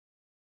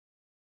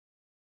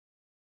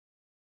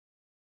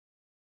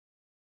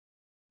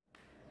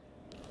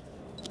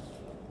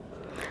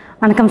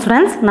வணக்கம்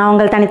ஸ்டூடெண்ட்ஸ், நான்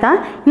உங்கள் தனிதா.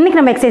 இன்னைக்கு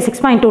நம்ம எக்ஸசைஸ்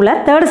 6.2ல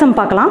தேர்ட் சம்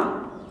பார்க்கலாம்.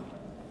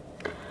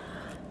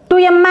 To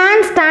a man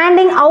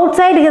standing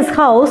outside his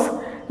house,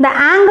 the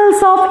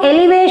angles of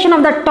elevation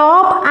of the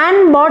top and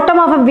bottom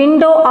of a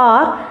window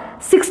are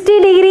 60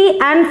 degree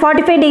and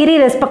 45 degree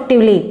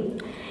respectively.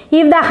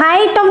 If the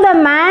height of the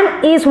man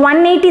is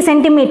 180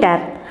 centimeter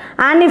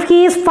and if he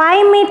is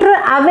 5 meter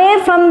away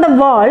from the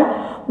wall,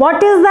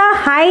 what is the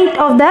height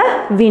of the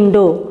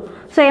window?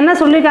 So என்ன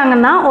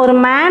சொல்லியிருக்காங்கன்னா, ஒரு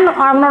man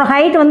அவனோட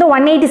height வந்து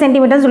 180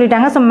 சென்டிமீட்டர்னு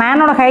சொல்லிட்டாங்க. So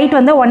மேனோட height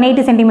வந்து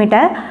 180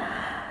 centimetre.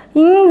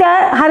 இந்த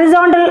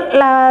horizontal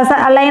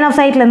line of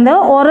சைட்லேருந்து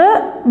ஒரு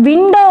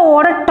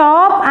விண்டோவோட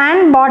டாப்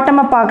அண்ட்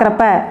பாட்டமை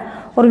பார்க்குறப்ப,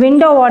 ஒரு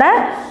விண்டோவோட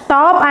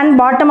டாப் அண்ட்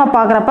பாட்டமை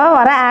பார்க்குறப்ப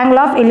வர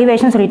ஆங்கிள் ஆஃப்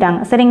எலிவேஷன் சொல்லிட்டாங்க.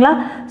 சரிங்களா?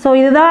 ஸோ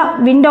இதுதான்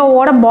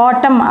விண்டோவோட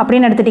பாட்டம்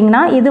அப்படின்னு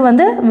எடுத்துட்டிங்கன்னா, இது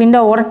வந்து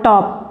விண்டோவோட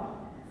top.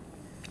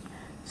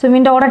 So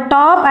விண்டோவோட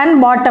top and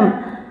bottom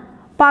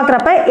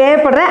பார்க்குறப்ப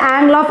ஏற்படுற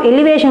ஆங்கிள் ஆஃப்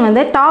எலிவேஷன்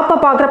வந்து, டாப்பை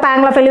பார்க்குறப்ப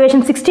ஆங்கிள் ஆஃப்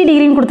எலிவேஷன் 60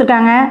 டிகிரின்னு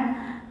கொடுத்துருக்காங்க.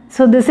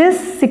 So this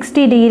is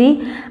 60 degree.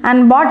 And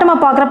பாட்டமை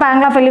பார்க்குறப்ப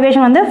ஆங்கிள் ஆஃப்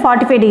எலிவேஷன் வந்து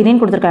 45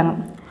 டிகிரின்னு கொடுத்துருக்காங்க.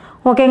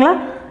 ஓகேங்களா?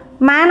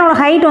 மேனோட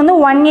ஹைட் வந்து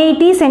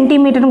 180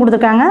 சென்டிமீட்டர்னு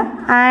கொடுத்துருக்காங்க.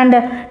 And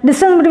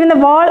distance between the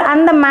wall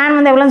and the man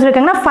வந்து எவ்வளோன்னு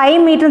சொல்லியிருக்காங்கன்னா 5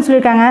 மீட்டர்னு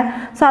சொல்லியிருக்காங்க.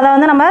 ஸோ அதை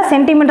வந்து நம்ம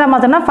சென்டிமீட்டராக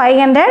பார்த்தோம்னா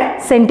 500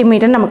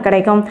 சென்டிமீட்டர் நமக்கு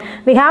கிடைக்கும்.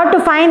 We have to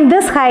find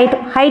this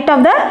height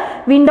of the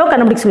window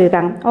கண்டுபிடிக்க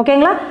சொல்லியிருக்காங்க.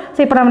 ஓகேங்களா? ஸோ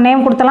இப்போ நம்ம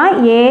நேம் கொடுத்தலாம்.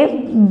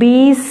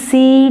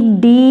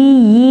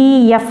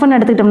 ABCDEFன்னு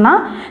எடுத்துக்கிட்டோம்னா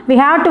we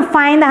have to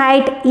find the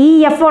height.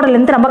 EFோட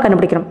length நம்ம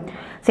கண்டுபிடிக்கிறோம்.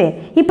 சரி,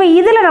 இப்போ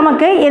இதில்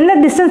நமக்கு எந்த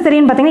டிஸ்டன்ஸ்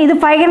தெரியும்னு பார்த்தீங்கன்னா, இது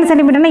 500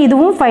 சென்டிமீட்டர்னா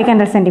இதுவும்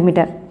 500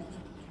 சென்டிமீட்டர்.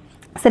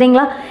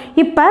 சரிங்களா?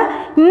 இப்போ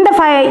இந்த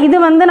இது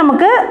வந்து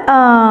நமக்கு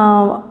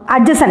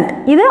அட்ஜசன்ட்,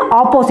 இது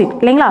ஆப்போசிட்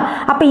இல்லைங்களா?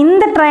 அப்போ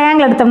இந்த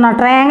ட்ரையாங்கிள் எடுத்தோம்னா,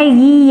 ட்ரையாங்கிள்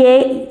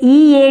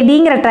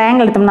EADங்கிற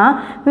ட்ரையாங்கிள் எடுத்தோம்னா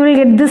we will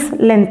get this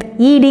length,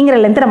 EDங்கிற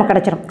length நமக்கு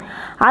கிடச்சிடும்.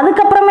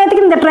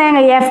 அதுக்கப்புறமேட்டுக்கு இந்த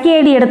ட்ரையாங்கிள்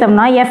FAD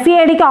எடுத்தோம்னா,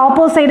 FADக்கு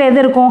ஆப்போசிட்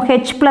எது இருக்கும்?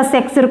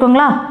 H+X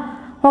இருக்குங்களா?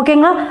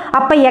 ஓகேங்களா?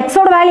 அப்போ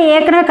எக்ஸோட வேல்யூ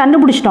ஏற்கனவே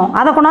கண்டுபிடிச்சிட்டோம்.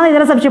 அதை கொண்டாந்து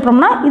இதில் சப்ஸ்டிட்யூட்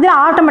பண்ணோம்னா இதில்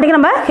ஆட்டோமேட்டிக்காக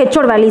நம்ம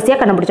ஹெச்சோட வேல்யூ ஈஸியாக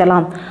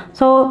கண்டுபிடிச்சிடலாம்.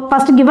 ஸோ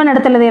ஃபஸ்ட்டு கிவன்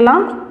இடத்துல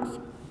இதெல்லாம்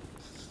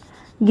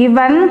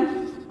given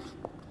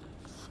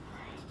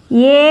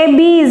AB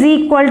is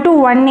equal to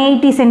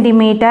 180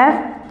 centimeter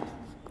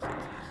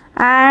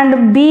and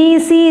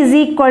BC is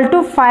equal to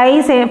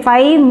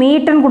 5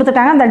 meter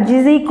கொடுத்துட்டாங்க. that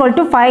is equal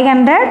to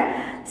 500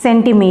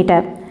 centimeter.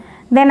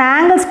 then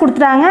angles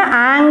கொடுத்துட்டாங்க.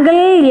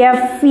 angle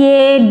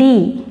FAD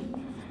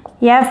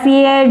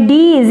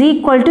is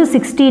equal to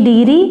 60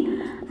 degree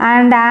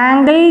and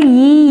angle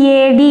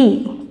EAD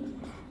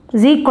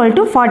is equal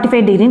to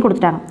 45 degree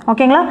கொடுத்துட்டாங்க.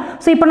 ஓகேங்களா?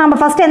 So இப்போ நம்ம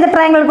first எந்த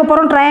ட்ரையாங்கிளுக்கு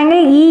போகிறோம்?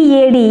 Triangle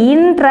EAD.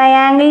 இன்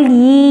triangle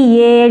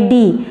EAD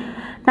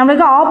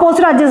நம்மளுக்கு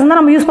opposite adjust தான்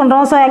நம்ம யூஸ்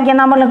பண்ணுறோம். ஸோ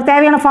நம்மளுக்கு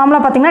தேவையான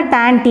ஃபார்முலா பார்த்தீங்கன்னா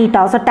tan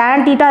theta. So tan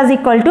theta is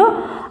equal to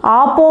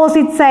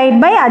opposite side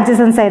by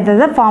adjacent side.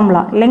 இது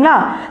ஃபார்முலா இல்லைங்களா?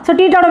 ஸோ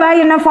டீட்டாவோட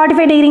வேல்யூ என்ன?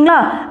 45 டிகிரிங்களா?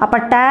 அப்போ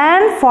tan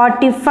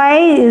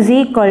 45 is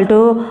equal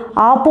to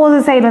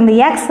opposite side வந்து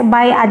x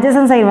பை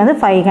அட்ஜசன்ட் சைடு வந்து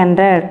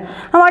 500.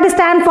 What is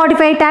tan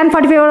 45? tan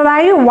 45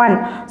 value 1.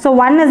 So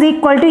 1 is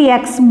equal to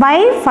x by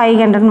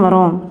 500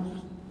 வரும்.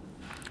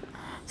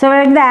 So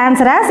the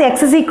answer as x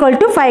is equal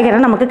to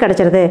 500 நமக்கு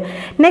கிடச்சிருது.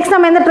 Next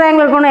நம்ம எந்த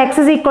triangle இருக்கணும்? x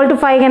is equal to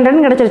 500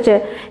 கிடச்சிருச்சு.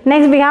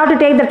 Next we have to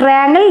take the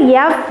triangle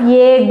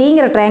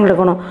FADங்கிற triangle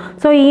இருக்கணும்.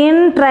 So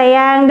in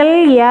triangle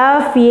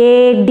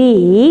FAD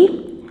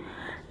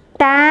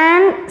tan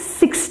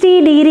 60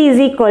 degree is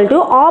equal to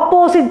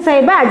opposite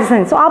side by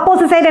adjacent. So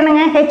opposite side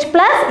என்னங்க?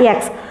 H+X.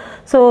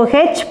 So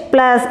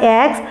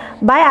H+X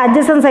by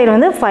adjacent side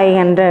வந்து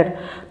 500.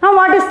 Now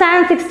what is tan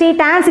 60?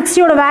 tan 60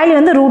 ஓட value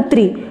வந்து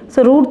 √3. So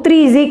 √3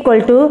 is equal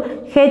to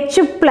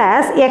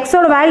H+X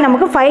ஓட value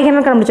நமக்கு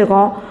 500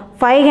 கண்டுபிடிச்சிருக்கோம்.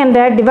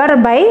 500 divided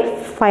by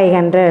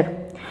 500.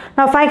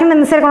 Now 500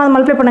 இந்த side கொண்டு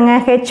multiply பண்ணுங்க.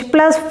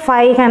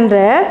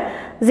 H+500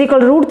 is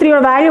equal to √3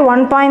 ஓட வேல்யூ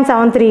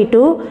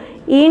 1.732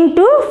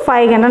 into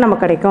 500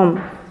 நமக்கு கிடைக்கும்.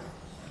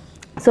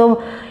 ஸோ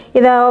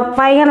இதை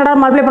 500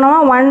 மல்டிப்ளை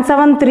பண்ணுவோம்.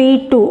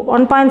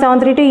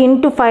 1.732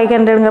 into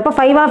 500ங்கிறப்ப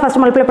 5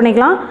 ஃபஸ்ட்டு மல்டிப்ளை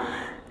பண்ணிக்கலாம்.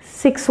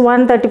 6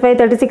 1 35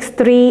 36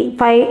 3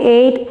 5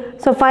 8.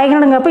 ஸோ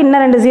 500ங்கிறப்ப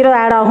இன்னும் 2 0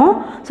 ஆட் ஆகும்.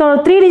 ஸோ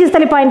 3 டிஜிட்ஸ்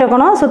தள்ளி பாயிண்ட்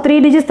வைக்கணும். ஸோ 3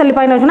 டிஜிட்ஸ் தள்ளி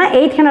பாயிண்ட் வைக்கணும்னா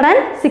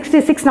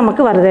 866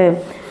 நமக்கு வருது.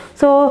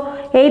 So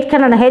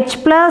 800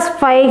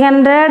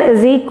 H+500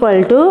 is equal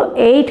to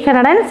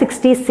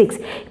 866.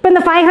 இப்போ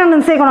இந்த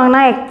 500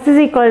 சேர்க்கணுங்கன்னா H is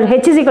equal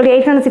to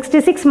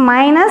 866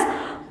 minus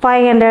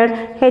 500.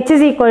 H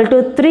is equal to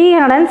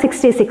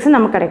 366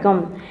 நமக்கு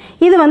கிடைக்கும்.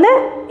 இது வந்து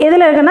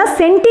எதில் இருக்குன்னா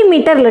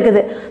சென்டிமீட்டரில்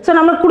இருக்குது. ஸோ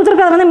நம்மளுக்கு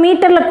கொடுத்துருக்கிறது வந்து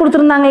மீட்டரில்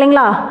கொடுத்துருந்தாங்க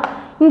இல்லைங்களா?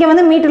 இங்கே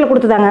வந்து மீட்டரில்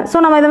கொடுத்துருந்தாங்க. ஸோ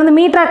நம்ம இதை வந்து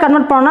மீட்டராக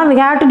கன்வெர்ட் பண்ணோம்னா we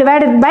have to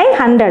divide it by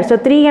 100. So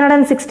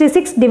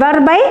 366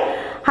 divided by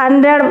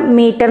 100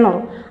 மீட்டர்னு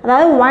வரும்.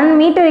 அதாவது 1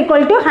 மீட்டர்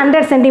equal to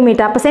 100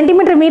 சென்டிமீட்டர். அப்போ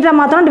சென்டிமீட்டர் மீட்டரை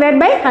மாற்றணும், டிவைட்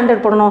பை 100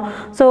 போடணும்.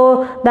 So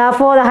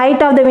therefore the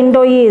height of the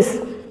window is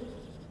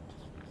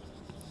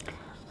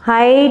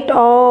height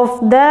of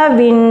the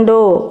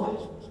window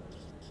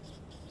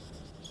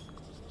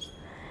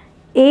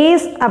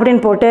is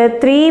அப்படின்னு போட்டு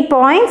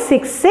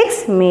 3.66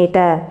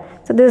 metre.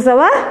 So So this is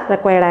our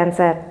required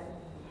answer.